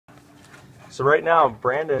So right now,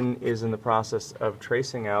 Brandon is in the process of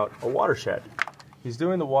tracing out a watershed. He's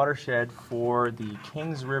doing the watershed for the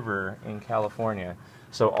Kings River in California.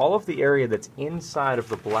 So all of the area that's inside of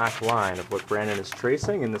the black line of what Brandon is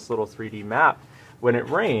tracing in this little 3D map, when it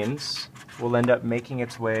rains, will end up making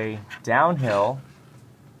its way downhill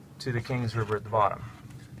to the Kings River at the bottom.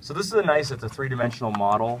 So this is it's a three-dimensional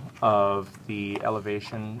model of the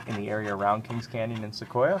elevation in the area around Kings Canyon and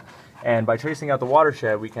Sequoia. And by tracing out the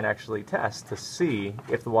watershed, we can actually test to see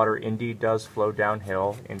if the water indeed does flow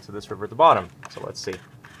downhill into this river at the bottom. So let's see.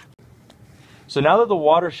 So now that the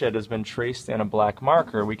watershed has been traced in a black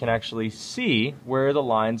marker, we can actually see where the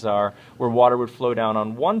lines are, where water would flow down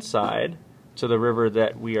on one side to the river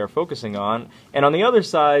that we are focusing on, and on the other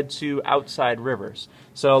side to outside rivers.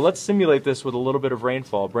 So let's simulate this with a little bit of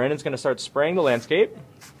rainfall. Brandon's going to start spraying the landscape.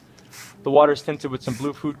 The water is tinted with some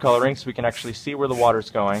blue food coloring so we can actually see where the water's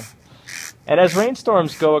going. And as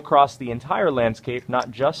rainstorms go across the entire landscape,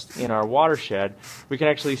 not just in our watershed, we can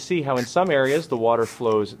actually see how in some areas the water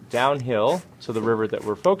flows downhill to the river that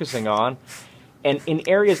we're focusing on, and in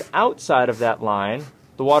areas outside of that line,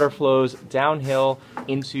 the water flows downhill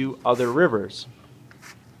into other rivers.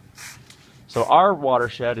 So our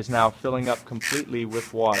watershed is now filling up completely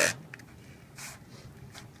with water.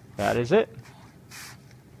 That is it.